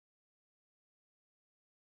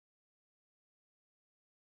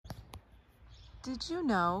Did you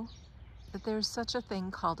know that there's such a thing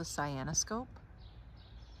called a cyanoscope?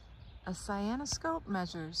 A cyanoscope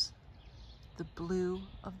measures the blue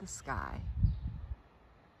of the sky.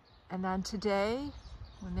 And on today,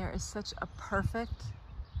 when there is such a perfect,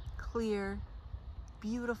 clear,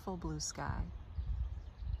 beautiful blue sky,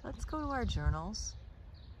 let's go to our journals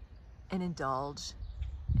and indulge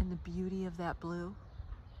in the beauty of that blue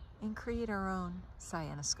and create our own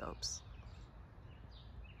cyanoscopes.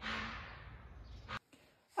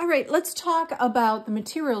 All right, let's talk about the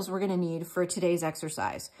materials we're going to need for today's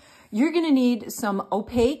exercise. You're going to need some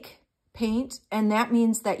opaque paint, and that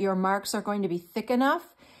means that your marks are going to be thick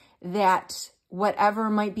enough that whatever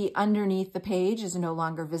might be underneath the page is no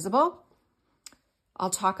longer visible. I'll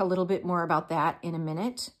talk a little bit more about that in a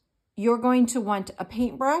minute. You're going to want a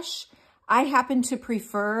paintbrush. I happen to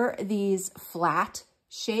prefer these flat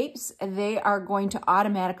shapes. They are going to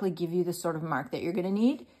automatically give you the sort of mark that you're going to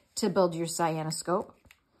need to build your cyanoscope.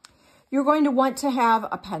 You're going to want to have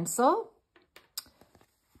a pencil,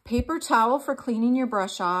 paper towel for cleaning your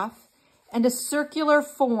brush off, and a circular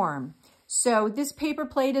form. So this paper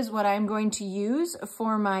plate is what I'm going to use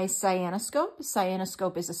for my cyanoscope.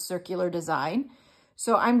 Cyanoscope is a circular design.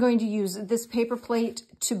 So I'm going to use this paper plate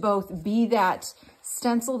to both be that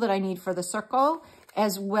stencil that I need for the circle,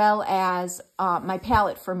 as well as my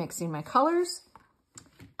palette for mixing my colors.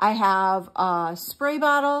 I have a spray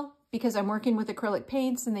bottle because I'm working with acrylic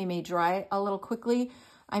paints and they may dry a little quickly.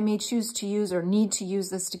 I may choose to use or need to use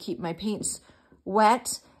this to keep my paints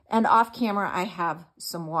wet. And off camera, I have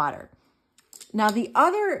some water. Now, the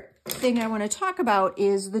other thing I want to talk about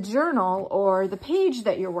is the journal or the page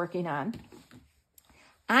that you're working on.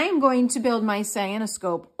 I am going to build my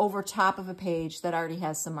cyanoscope over top of a page that already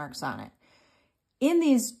has some marks on it. In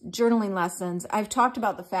these journaling lessons, I've talked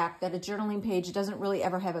about the fact that a journaling page doesn't really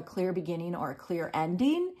ever have a clear beginning or a clear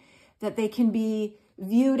ending, that they can be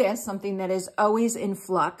viewed as something that is always in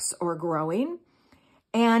flux or growing.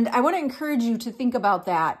 And I want to encourage you to think about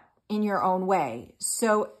that in your own way.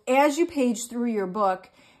 So as you page through your book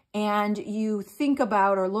and you think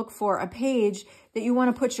about or look for a page that you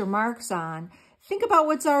want to put your marks on, think about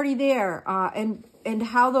what's already there and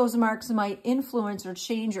how those marks might influence or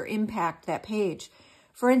change or impact that page.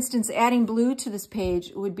 For instance, adding blue to this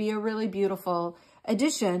page would be a really beautiful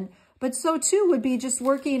addition, but so too would be just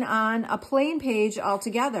working on a plain page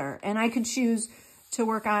altogether. And I could choose to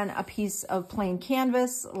work on a piece of plain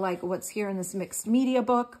canvas like what's here in this mixed media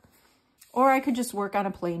book, or I could just work on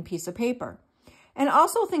a plain piece of paper. And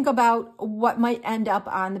also think about what might end up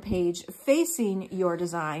on the page facing your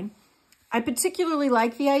design. I particularly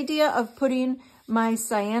like the idea of putting my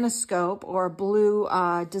cyanoscope or blue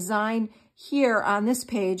design here on this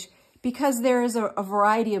page because there is a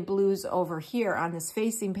variety of blues over here on this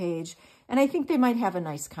facing page, and I think they might have a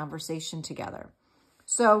nice conversation together.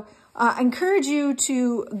 So I encourage you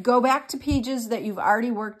to go back to pages that you've already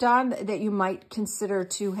worked on that you might consider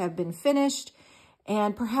to have been finished,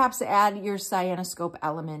 and perhaps add your cyanoscope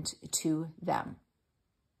element to them.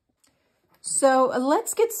 So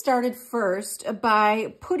let's get started first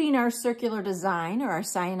by putting our circular design or our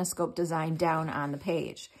cyanoscope design down on the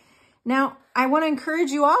page. Now, I want to encourage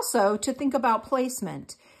you also to think about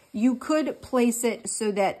placement. You could place it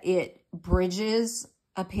so that it bridges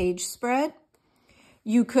a page spread.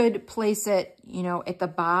 You could place it, at the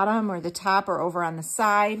bottom or the top or over on the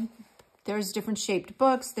side. There's different shaped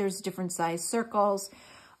books. There's different size circles.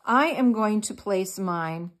 I am going to place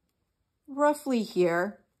mine roughly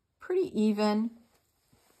here, pretty even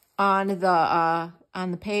on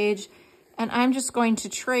the page. And I'm just going to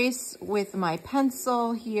trace with my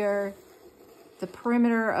pencil here the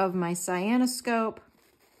perimeter of my cyanoscope.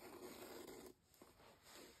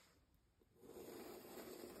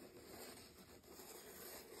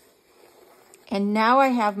 And now I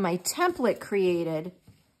have my template created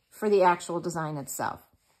for the actual design itself.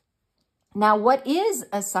 Now, what is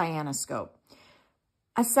a cyanoscope?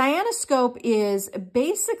 A cyanoscope is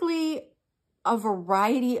basically a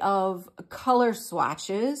variety of color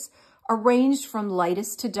swatches arranged from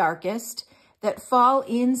lightest to darkest that fall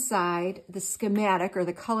inside the schematic or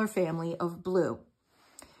the color family of blue.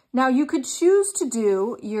 Now, you could choose to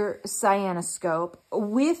do your cyanoscope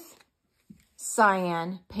with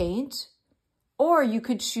cyan paint, or you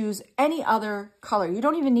could choose any other color. You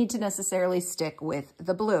don't even need to necessarily stick with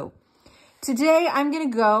the blue. Today, I'm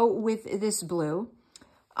going to go with this blue,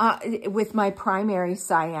 with my primary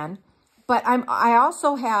cyan, but I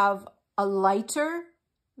also have a lighter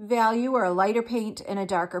value or a lighter paint and a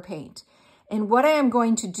darker paint. And what I am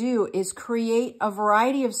going to do is create a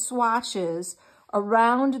variety of swatches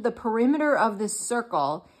around the perimeter of this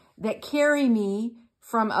circle that carry me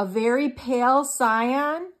from a very pale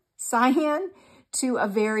cyan to a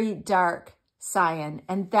very dark cyan.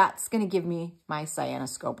 And that's going to give me my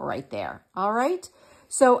cyanoscope right there. All right.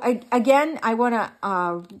 So again, I want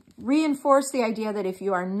to reinforce the idea that if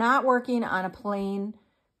you are not working on a plain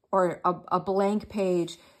or a blank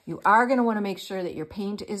page, you are going to want to make sure that your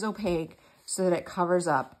paint is opaque so that it covers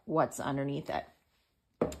up what's underneath it.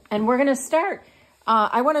 And we're going to start.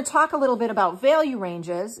 I want to talk a little bit about value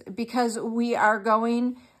ranges because we are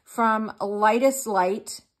going from lightest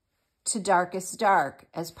light to darkest dark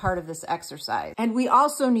as part of this exercise. And we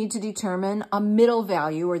also need to determine a middle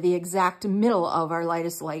value or the exact middle of our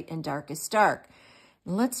lightest light and darkest dark.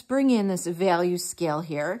 Let's bring in this value scale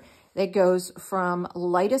here that goes from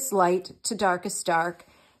lightest light to darkest dark.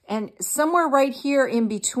 And somewhere right here in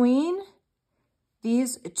between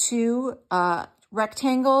these two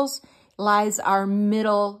rectangles lies our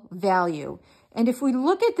middle value. And if we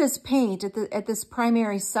look at this paint, at this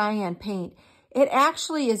primary cyan paint, it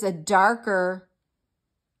actually is a darker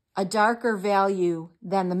value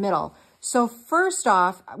than the middle. So first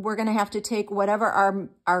off, we're going to have to take whatever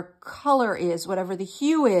our color is, whatever the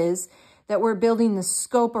hue is that we're building the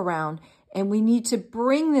scope around, and we need to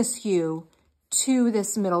bring this hue to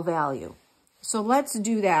this middle value. So let's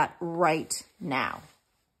do that right now.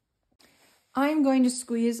 I'm going to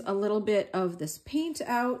squeeze a little bit of this paint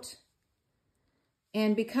out.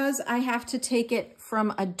 And because I have to take it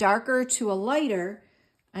from a darker to a lighter,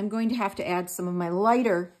 I'm going to have to add some of my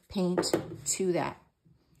lighter paint to that.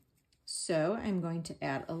 So I'm going to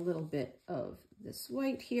add a little bit of this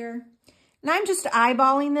white here. And I'm just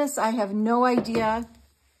eyeballing this. I have no idea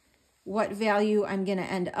what value I'm going to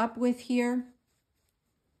end up with here.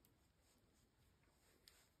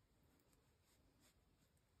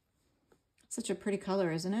 Such a pretty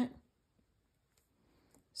color, isn't it?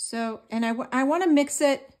 So, and I want to mix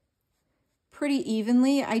it pretty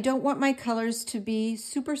evenly. I don't want my colors to be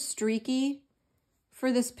super streaky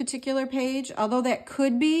for this particular page, although that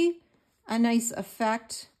could be a nice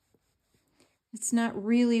effect. It's not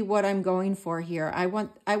really what I'm going for here. I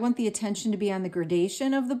want the attention to be on the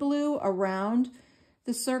gradation of the blue around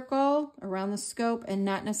the circle, around the scope, and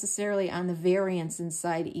not necessarily on the variance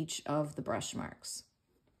inside each of the brush marks.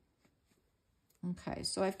 Okay,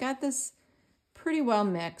 so I've got this pretty well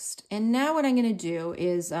mixed. And now what I'm going to do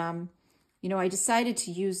is, you know, I decided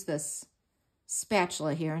to use this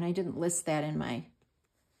spatula here, and I didn't list that in my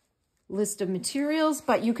list of materials,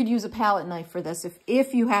 but you could use a palette knife for this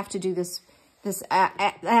if you have to do this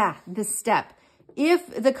step.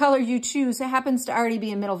 If the color you choose happens to already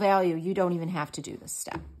be a middle value, you don't even have to do this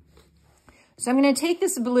step. So I'm going to take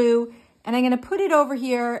this blue and I'm going to put it over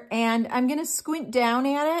here and I'm going to squint down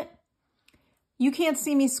at it. You can't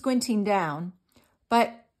see me squinting down,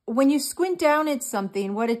 but when you squint down at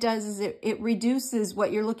something, what it does is it reduces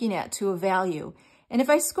what you're looking at to a value. And if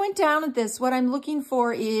I squint down at this, what I'm looking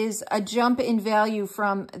for is a jump in value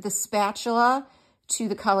from the spatula to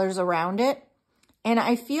the colors around it. And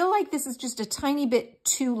I feel like this is just a tiny bit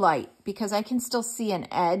too light because I can still see an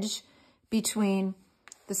edge between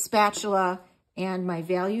the spatula and my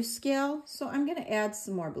value scale. So I'm going to add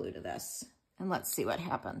some more blue to this and let's see what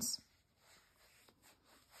happens.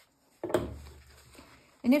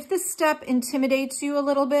 And if this step intimidates you a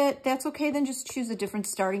little bit, that's okay. Then just choose a different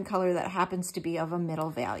starting color that happens to be of a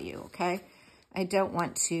middle value, okay? I don't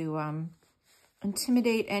want to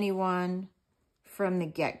intimidate anyone from the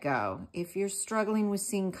get-go. If you're struggling with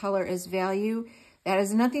seeing color as value, that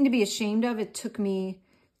is nothing to be ashamed of. It's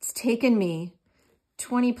taken me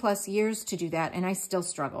 20 plus years to do that, and I still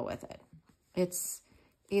struggle with it. It's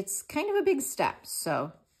kind of a big step,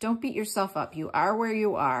 so don't beat yourself up. You are where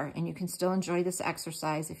you are, and you can still enjoy this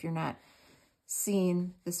exercise if you're not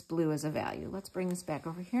seeing this blue as a value. Let's bring this back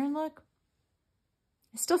over here and look.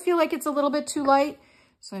 I still feel like it's a little bit too light,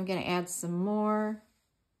 so I'm going to add some more.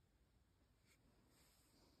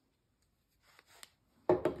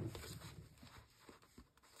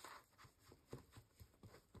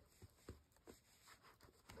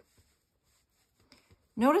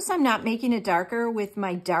 Notice I'm not making it darker with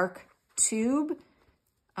my dark tube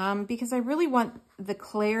because I really want the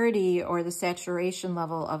clarity or the saturation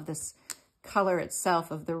level of this color itself,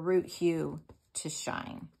 of the root hue, to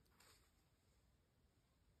shine.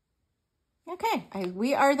 Okay,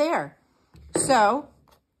 we are there. So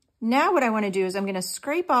now what I want to do is I'm going to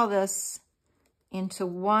scrape all this into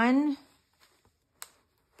one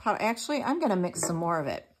pot. Actually, I'm going to mix some more of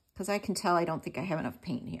it because I can tell I don't think I have enough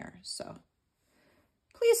paint here. So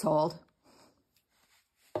please hold.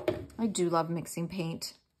 I do love mixing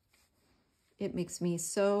paint. It makes me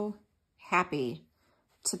so happy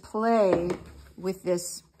to play with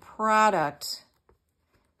this product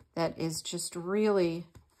that is just really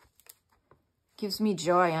gives me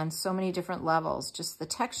joy on so many different levels. Just the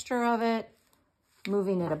texture of it,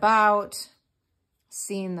 moving it about,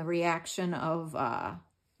 seeing the reaction of,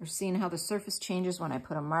 or seeing how the surface changes when I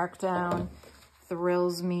put a mark down,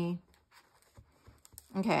 thrills me.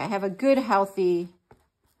 Okay, I have a good, healthy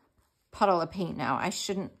puddle of paint now. I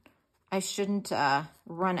shouldn't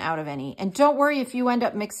run out of any. And don't worry if you end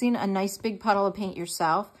up mixing a nice big puddle of paint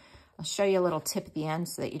yourself. I'll show you a little tip at the end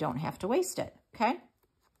so that you don't have to waste it, okay?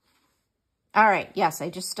 All right, yes, I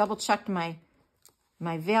just double checked my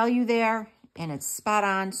value there and it's spot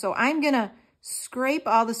on. So I'm gonna scrape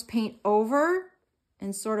all this paint over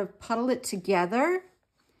and sort of puddle it together.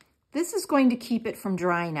 This is going to keep it from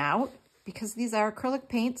drying out because these are acrylic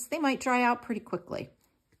paints. They might dry out pretty quickly.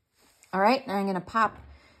 All right, now I'm gonna pop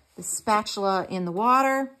the spatula in the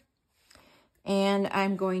water and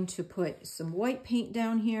I'm going to put some white paint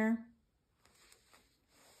down here.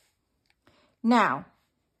 Now,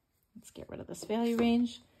 let's get rid of this value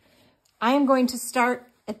range. I am going to start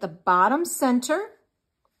at the bottom center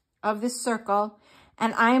of this circle,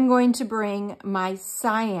 and I am going to bring my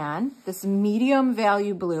cyan, this medium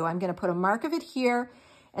value blue. I'm going to put a mark of it here,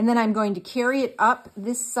 and then I'm going to carry it up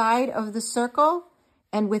this side of the circle.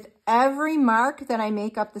 And with every mark that I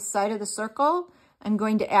make up the side of the circle, I'm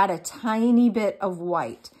going to add a tiny bit of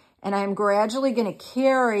white. And I'm gradually going to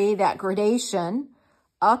carry that gradation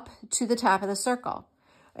up to the top of the circle.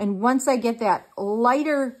 And once I get that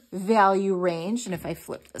lighter value range, and if I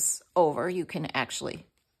flip this over, you can actually,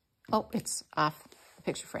 oh, it's off the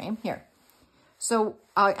picture frame here. So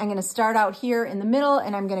I'm going to start out here in the middle,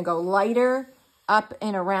 and I'm going to go lighter up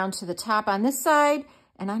and around to the top on this side.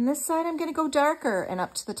 And on this side, I'm going to go darker and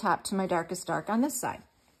up to the top to my darkest dark on this side.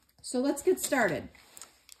 So let's get started.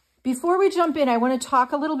 Before we jump in, I want to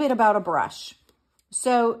talk a little bit about a brush.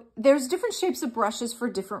 So there's different shapes of brushes for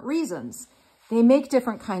different reasons. They make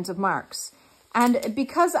different kinds of marks. And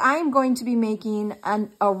because I'm going to be making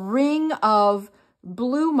a ring of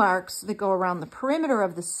blue marks that go around the perimeter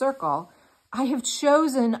of the circle, I have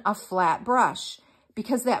chosen a flat brush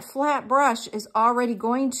because that flat brush is already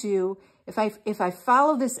going to, if I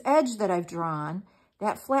follow this edge that I've drawn,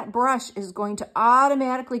 that flat brush is going to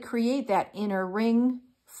automatically create that inner ring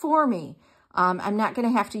for me. I'm not going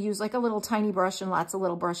to have to use like a little tiny brush and lots of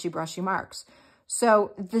little brushy marks.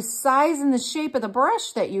 So the size and the shape of the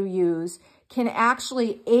brush that you use can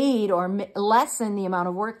actually aid or lessen the amount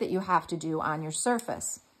of work that you have to do on your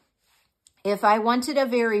surface. If I wanted a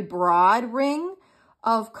very broad ring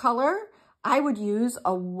of color, I would use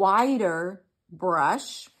a wider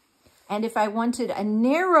brush. And if I wanted a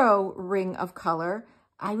narrow ring of color,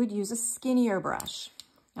 I would use a skinnier brush.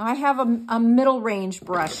 Now I have a middle range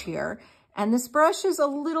brush here, and this brush is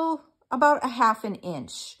about 1/2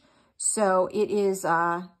 inch. So it is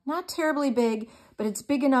not terribly big, but it's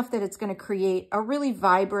big enough that it's going to create a really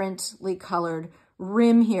vibrantly colored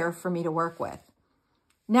rim here for me to work with.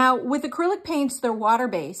 Now with acrylic paints, they're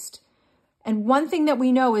water-based. And one thing that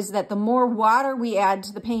we know is that the more water we add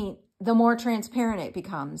to the paint, the more transparent it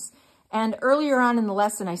becomes. And earlier on in the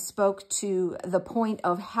lesson, I spoke to the point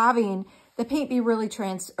of having the paint be really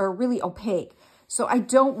really opaque. So I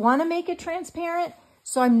don't want to make it transparent,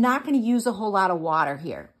 so I'm not going to use a whole lot of water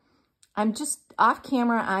here. I'm just off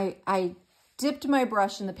camera. I dipped my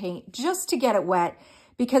brush in the paint just to get it wet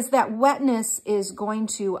because that wetness is going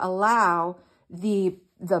to allow the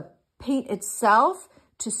paint itself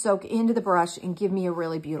to soak into the brush and give me a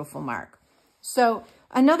really beautiful mark. So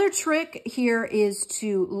another trick here is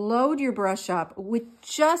to load your brush up with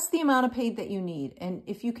just the amount of paint that you need. And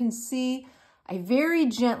if you can see, I very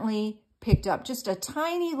gently picked up just a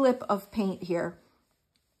tiny lip of paint here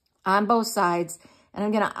on both sides. And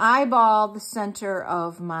I'm going to eyeball the center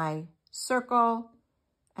of my circle,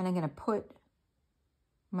 and I'm going to put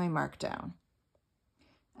my mark down.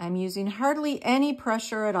 I'm using hardly any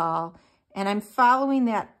pressure at all, and I'm following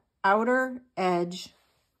that outer edge,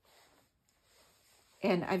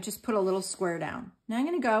 and I've just put a little square down. Now I'm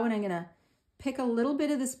going to go and I'm going to pick a little bit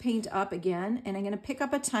of this paint up again, and I'm going to pick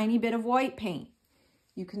up a tiny bit of white paint.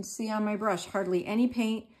 You can see on my brush, hardly any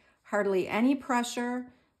paint, hardly any pressure.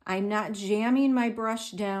 I'm not jamming my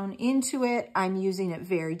brush down into it. I'm using it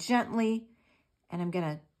very gently, and I'm going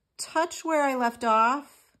to touch where I left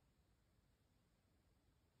off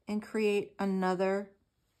and create another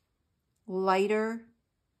lighter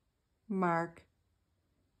mark.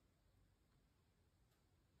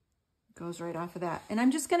 Goes right off of that. And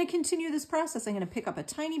I'm just going to continue this process. I'm going to pick up a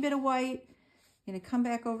tiny bit of white. I'm going to come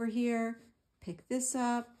back over here, pick this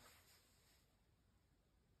up,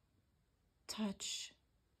 touch,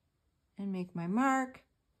 and make my mark.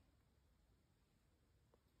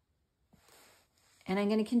 And I'm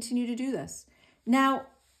going to continue to do this. Now,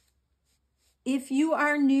 if you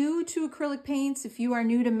are new to acrylic paints, if you are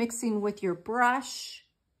new to mixing with your brush,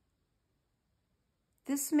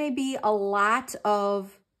 this may be a lot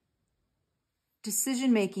of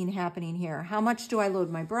decision-making happening here. How much do I load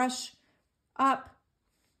my brush up?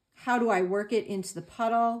 How do I work it into the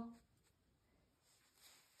puddle?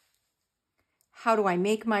 How do I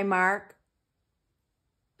make my mark?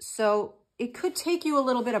 So it could take you a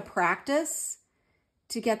little bit of practice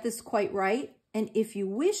to get this quite right. And if you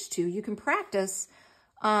wish to, you can practice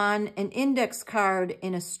on an index card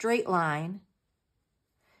in a straight line.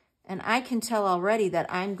 And I can tell already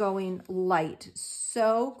that I'm going light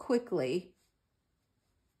so quickly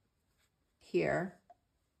here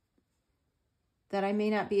that I may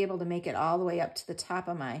not be able to make it all the way up to the top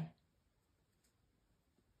of I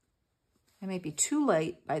may be too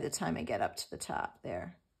late by the time I get up to the top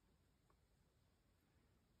there.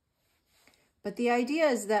 But the idea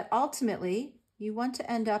is that ultimately you want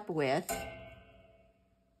to end up with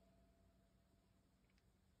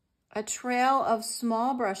a trail of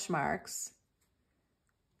small brush marks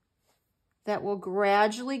that will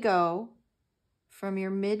gradually go from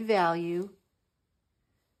your mid value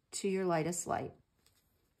to your lightest light.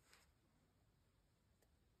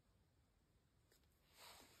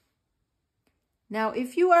 Now,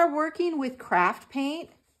 if you are working with craft paint,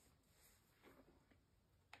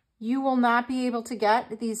 you will not be able to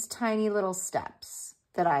get these tiny little steps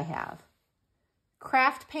that I have.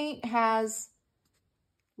 Craft paint has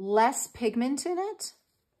less pigment in it,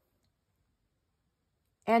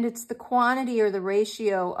 and it's the quantity or the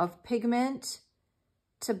ratio of pigment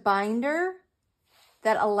to binder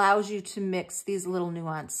that allows you to mix these little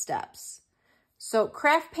nuanced steps. So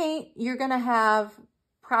craft paint, you're gonna have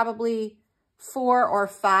probably 4 or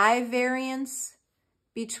 5 variants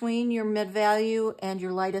between your mid value and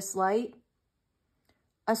your lightest light.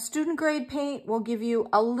 A student grade paint will give you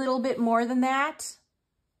a little bit more than that.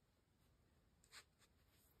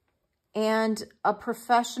 And a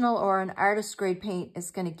professional or an artist grade paint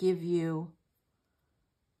is going to give you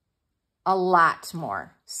a lot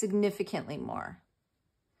more, significantly more.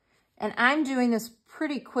 And I'm doing this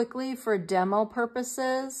pretty quickly for demo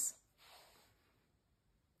purposes.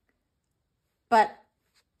 But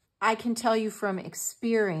I can tell you from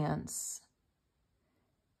experience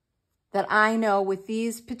that I know with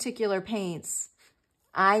these particular paints,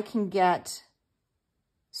 I can get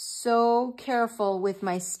so careful with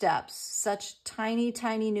my steps, such tiny,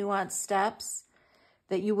 tiny nuanced steps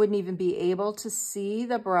that you wouldn't even be able to see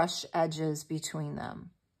the brush edges between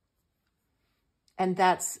them. And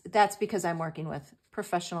that's because I'm working with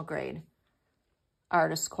professional grade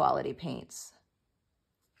artist quality paints.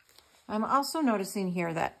 I'm also noticing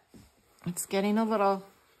here that it's getting a little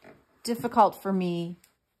difficult for me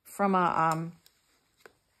from a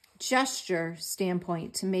gesture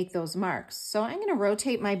standpoint to make those marks. So I'm going to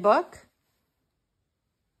rotate my book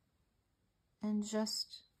and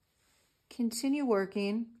just continue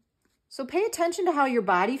working. So pay attention to how your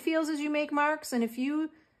body feels as you make marks. And if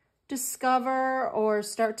you discover or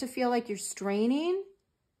start to feel like you're straining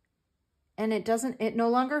and it no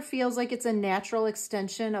longer feels like it's a natural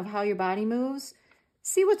extension of how your body moves,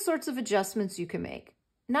 see what sorts of adjustments you can make.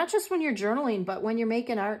 Not just when you're journaling, but when you're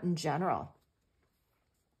making art in general.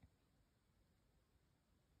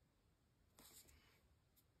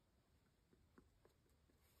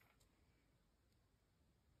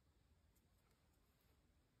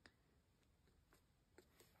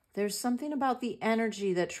 There's something about the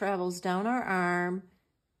energy that travels down our arm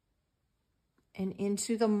and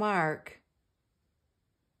into the mark.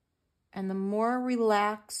 And the more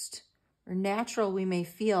relaxed or natural we may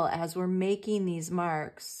feel as we're making these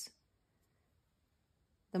marks,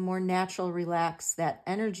 the more natural, relaxed that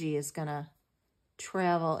energy is going to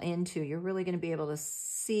travel into. You're really going to be able to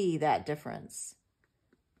see that difference.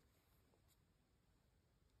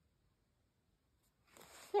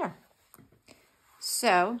 There.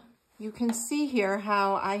 So you can see here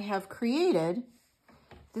how I have created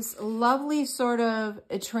this lovely sort of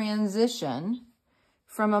a transition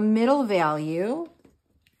from a middle value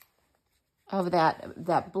of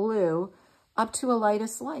that blue up to a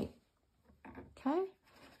lightest light. Okay.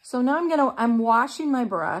 So now I'm washing my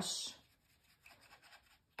brush,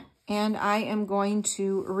 and I am going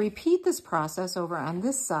to repeat this process over on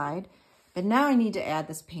this side, but now I need to add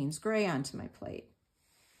this Payne's Gray onto my plate.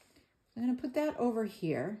 I'm going to put that over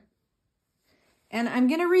here, and I'm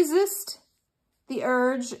going to resist the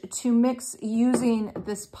urge to mix using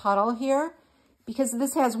this puddle here because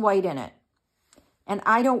this has white in it, and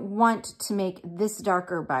I don't want to make this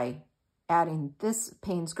darker by adding this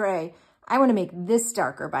Payne's Gray. I want to make this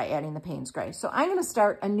darker by adding the Payne's Gray. So I'm going to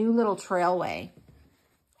start a new little trailway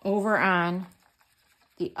over on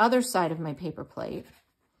the other side of my paper plate.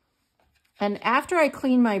 And after I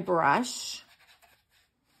clean my brush,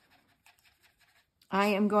 I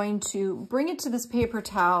am going to bring it to this paper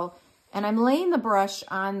towel, and I'm laying the brush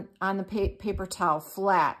on the paper towel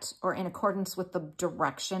flat or in accordance with the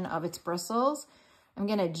direction of its bristles. I'm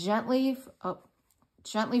going to gently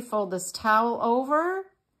fold this towel over,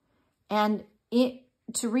 and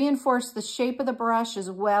to reinforce the shape of the brush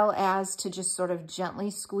as well as to just sort of gently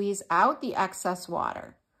squeeze out the excess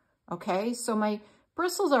water. Okay, so my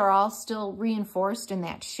bristles are all still reinforced in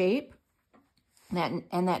that shape,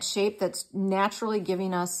 and that shape that's naturally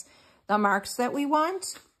giving us the marks that we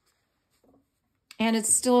want. And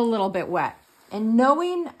it's still a little bit wet. And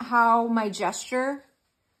knowing how my gesture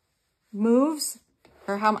moves,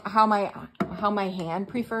 or how my hand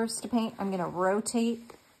prefers to paint, I'm going to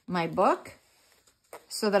rotate my book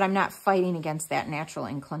so that I'm not fighting against that natural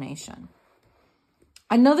inclination.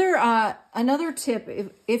 Another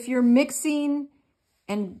tip, if you're mixing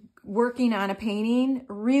and working on a painting,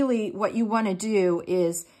 really what you want to do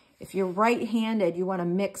is, if you're right-handed, you want to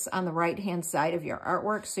mix on the right-hand side of your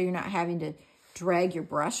artwork so you're not having to drag your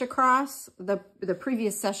brush across. The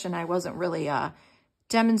previous session, I wasn't really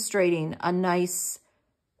demonstrating a nice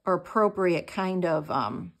or appropriate kind of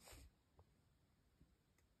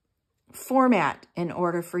format in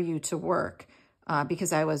order for you to work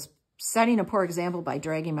because I was setting a poor example by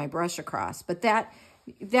dragging my brush across. But that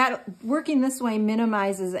working this way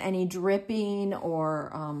minimizes any dripping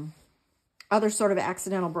or other sort of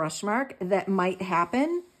accidental brush mark that might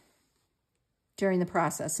happen during the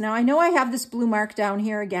process. Now, I know I have this blue mark down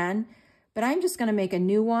here again, but I'm just going to make a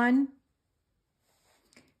new one.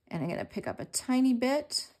 And I'm going to pick up a tiny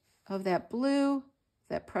bit of that blue,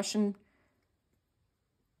 that Prussian,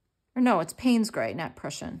 or no, it's Payne's Gray, not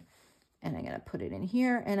Prussian. And I'm going to put it in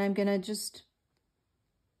here, and I'm going to just,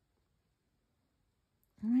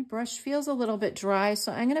 my brush feels a little bit dry,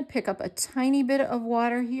 so I'm going to pick up a tiny bit of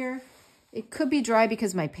water here. It could be dry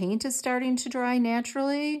because my paint is starting to dry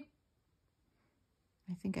naturally.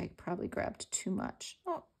 I think I probably grabbed too much.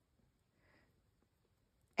 Oh.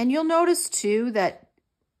 And you'll notice too that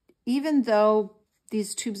even though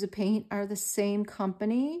these tubes of paint are the same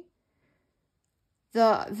company,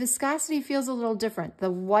 the viscosity feels a little different.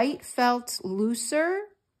 The white felt looser.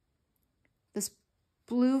 This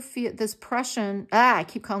blue, this Prussian, I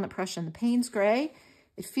keep calling it Prussian, the Payne's Gray,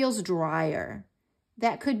 it feels drier.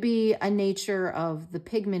 That could be a nature of the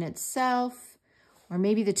pigment itself, or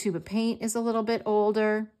maybe the tube of paint is a little bit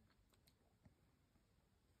older.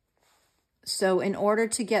 So in order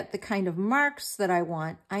to get the kind of marks that I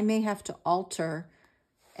want, I may have to alter,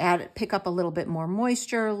 pick up a little bit more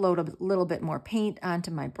moisture, load a little bit more paint onto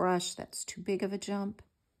my brush. That's too big of a jump.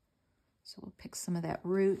 So we'll pick some of that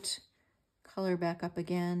root, color back up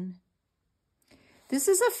again. This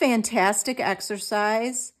is a fantastic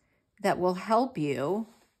exercise that will help you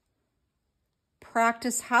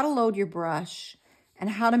practice how to load your brush and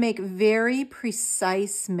how to make very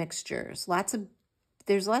precise mixtures.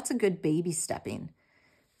 There's lots of good baby stepping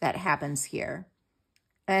that happens here.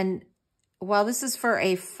 And while this is for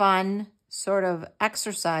a fun sort of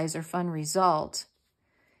exercise or fun result,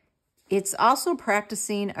 it's also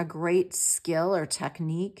practicing a great skill or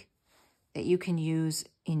technique that you can use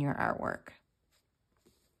in your artwork.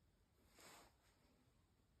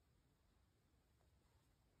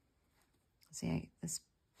 See,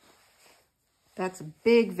 that's a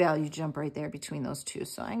big value jump right there between those two.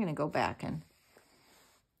 So I'm going to go back and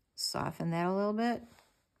soften that a little bit.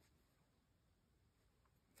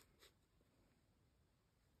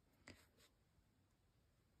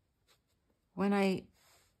 When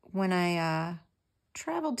I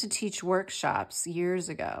traveled to teach workshops years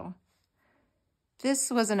ago,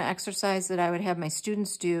 this was an exercise that I would have my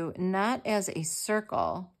students do, not as a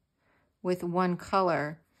circle with one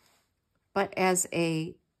color, but as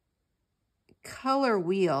a color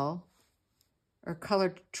wheel or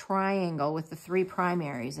color triangle with the 3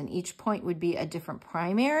 primaries, and each point would be a different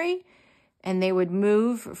primary, and they would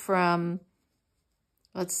move from,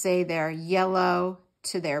 let's say, their yellow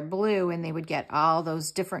to their blue, and they would get all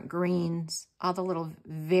those different greens, all the little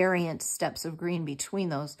variant steps of green between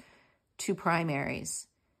those 2 primaries.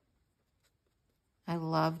 I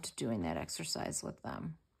loved doing that exercise with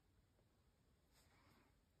them.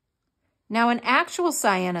 Now, an actual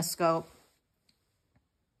cyanoscope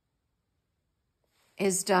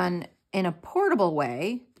is done in a portable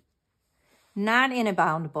way, not in a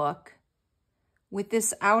bound book. With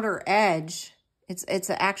this outer edge, it's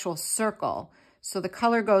an actual circle. So the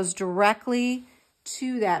color goes directly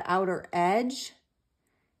to that outer edge.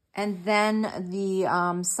 And then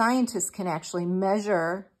the scientists can actually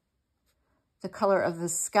measure the color of the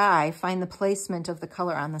sky, find the placement of the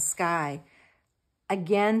color on the sky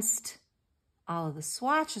against all of the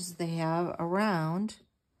swatches they have around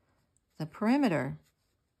the perimeter.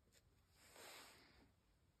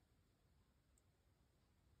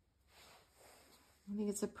 I think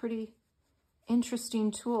it's a pretty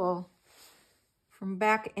interesting tool from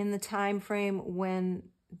back in the time frame when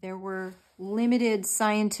there were limited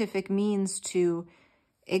scientific means to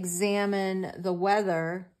examine the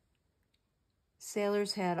weather.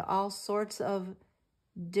 Sailors had all sorts of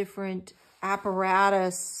different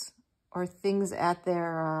apparatus or things at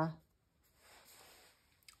their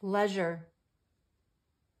leisure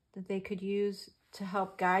that they could use to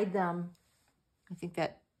help guide them. I think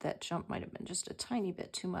that jump might have been just a tiny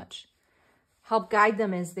bit too much. Help guide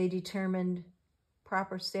them as they determined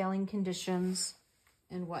proper sailing conditions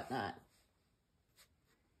and whatnot.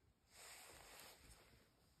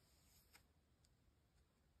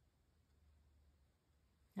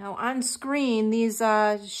 Now on screen, these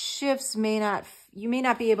shifts you may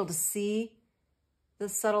not be able to see the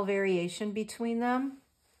subtle variation between them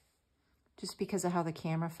just because of how the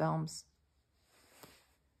camera films.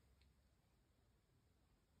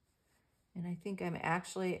 And I think I'm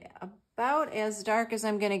actually about as dark as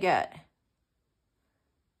I'm gonna get.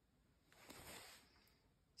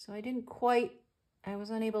 So I was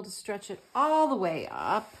unable to stretch it all the way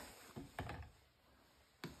up.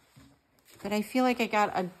 But I feel like I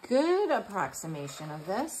got a good approximation of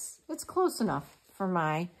this. It's close enough for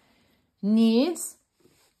my needs.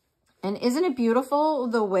 And isn't it beautiful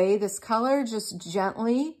the way this color just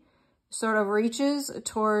gently sort of reaches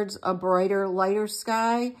towards a brighter, lighter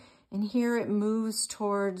sky? And here it moves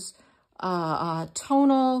towards a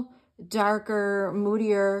tonal, darker,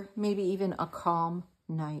 moodier, maybe even a calm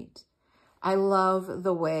night. I love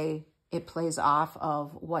the way it plays off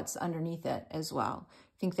of what's underneath it as well.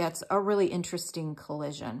 I think that's a really interesting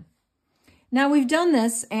collision. Now we've done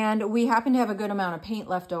this and we happen to have a good amount of paint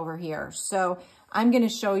left over here. So I'm going to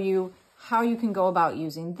show you how you can go about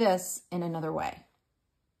using this in another way.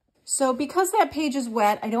 So because that page is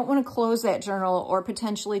wet, I don't want to close that journal or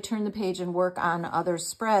potentially turn the page and work on other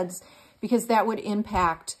spreads because that would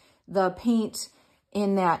impact the paint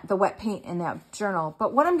in that, the wet paint in that journal.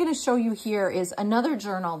 But what I'm going to show you here is another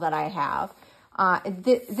journal that I have.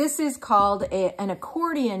 This is called an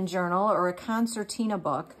accordion journal or a concertina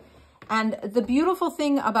book. And the beautiful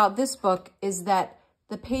thing about this book is that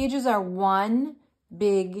the pages are one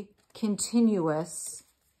big continuous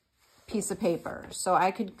piece of paper. So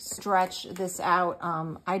I could stretch this out.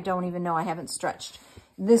 I don't even know, I haven't stretched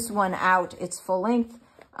this one out. It's full length,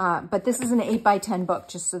 but this is an 8x10 book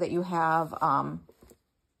just so that you have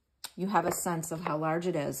a sense of how large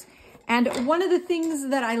it is. And one of the things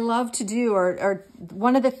that I love to do, or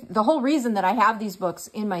one of the whole reason that I have these books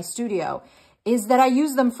in my studio is that I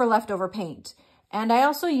use them for leftover paint. And I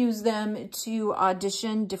also use them to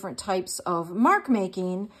audition different types of mark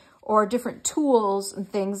making or different tools and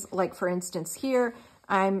things. Like for instance here,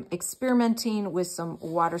 I'm experimenting with some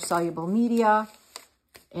water-soluble media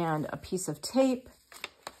and a piece of tape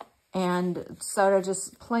and sort of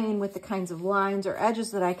just playing with the kinds of lines or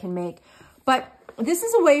edges that I can make. But this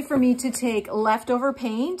is a way for me to take leftover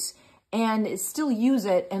paint and still use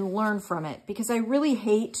it and learn from it because I really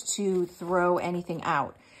hate to throw anything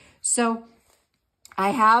out. So I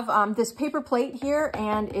have this paper plate here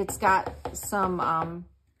and it's got some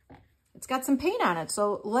paint on it.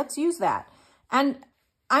 So let's use that. And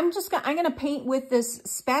I'm going to paint with this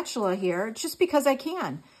spatula here just because I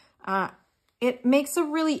can. It makes a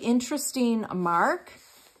really interesting mark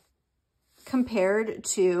compared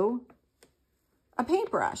to a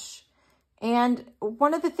paintbrush. And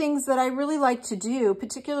one of the things that I really like to do,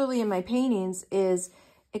 particularly in my paintings, is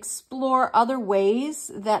explore other ways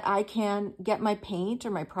that I can get my paint or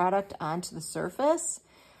my product onto the surface.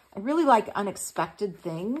 I really like unexpected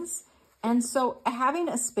things. And so having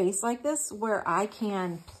a space like this where I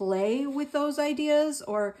can play with those ideas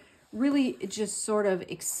or really just sort of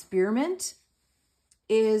experiment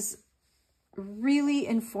is really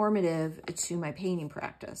informative to my painting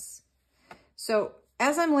practice. So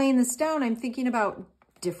as I'm laying this down, I'm thinking about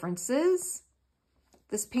differences.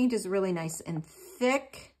 This paint is really nice and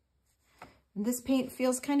thick. And this paint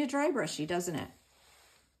feels kind of dry brushy, doesn't it?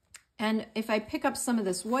 And if I pick up some of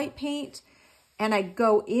this white paint and I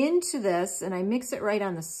go into this and I mix it right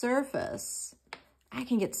on the surface, I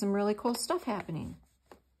can get some really cool stuff happening.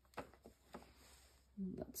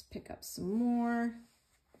 Let's pick up some more.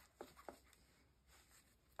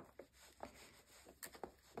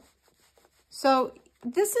 So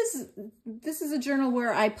this is a journal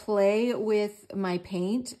where I play with my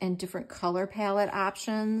paint and different color palette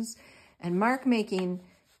options and mark making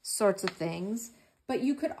sorts of things. But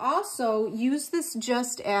you could also use this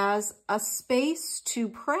just as a space to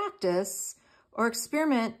practice or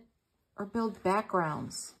experiment or build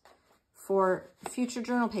backgrounds for future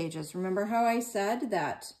journal pages. Remember how I said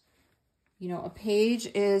that, you know, a page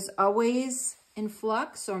is always in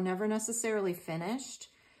flux or never necessarily finished.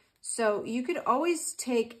 So you could always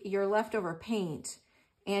take your leftover paint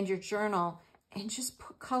and your journal and just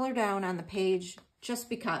put color down on the page just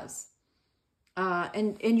because.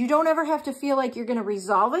 And you don't ever have to feel like you're going to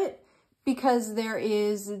resolve it, because there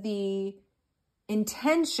is the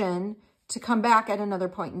intention to come back at another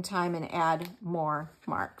point in time and add more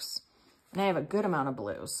marks. And I have a good amount of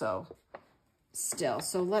blue, so still.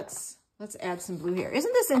 So let's add some blue here.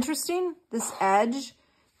 Isn't this interesting? This edge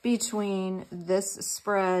between this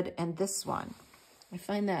spread and this one. I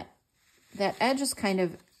find that edge is kind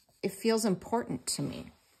of, it feels important to me.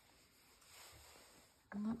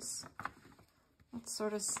 And let's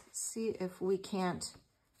sort of see if we can't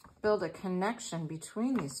build a connection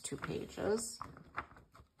between these two pages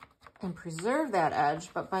and preserve that edge,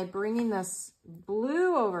 but by bringing this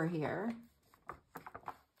blue over here,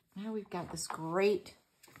 now we've got this great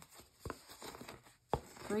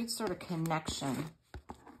sort of connection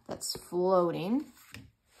that's floating.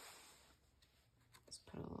 Let's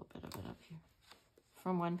put a little bit of it up here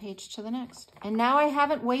from one page to the next. And now I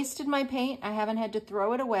haven't wasted my paint. I haven't had to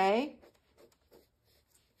throw it away.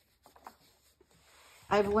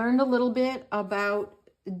 I've learned a little bit about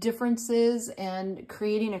differences and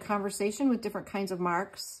creating a conversation with different kinds of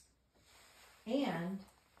marks. And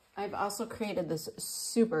I've also created this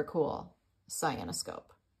super cool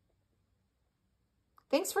cyanoscope.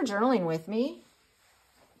 Thanks for journaling with me.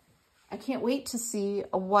 I can't wait to see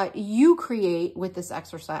what you create with this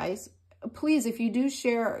exercise. Please, if you do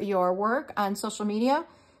share your work on social media,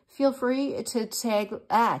 feel free to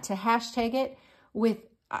hashtag it with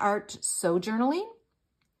Art SOJOURNaling,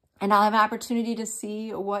 and I'll have an opportunity to see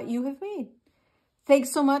what you have made.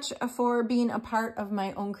 Thanks so much for being a part of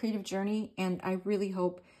my own creative journey, and I really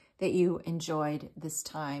hope that you enjoyed this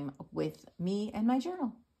time with me and my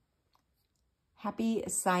journal. Happy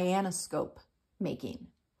cyanoscope making.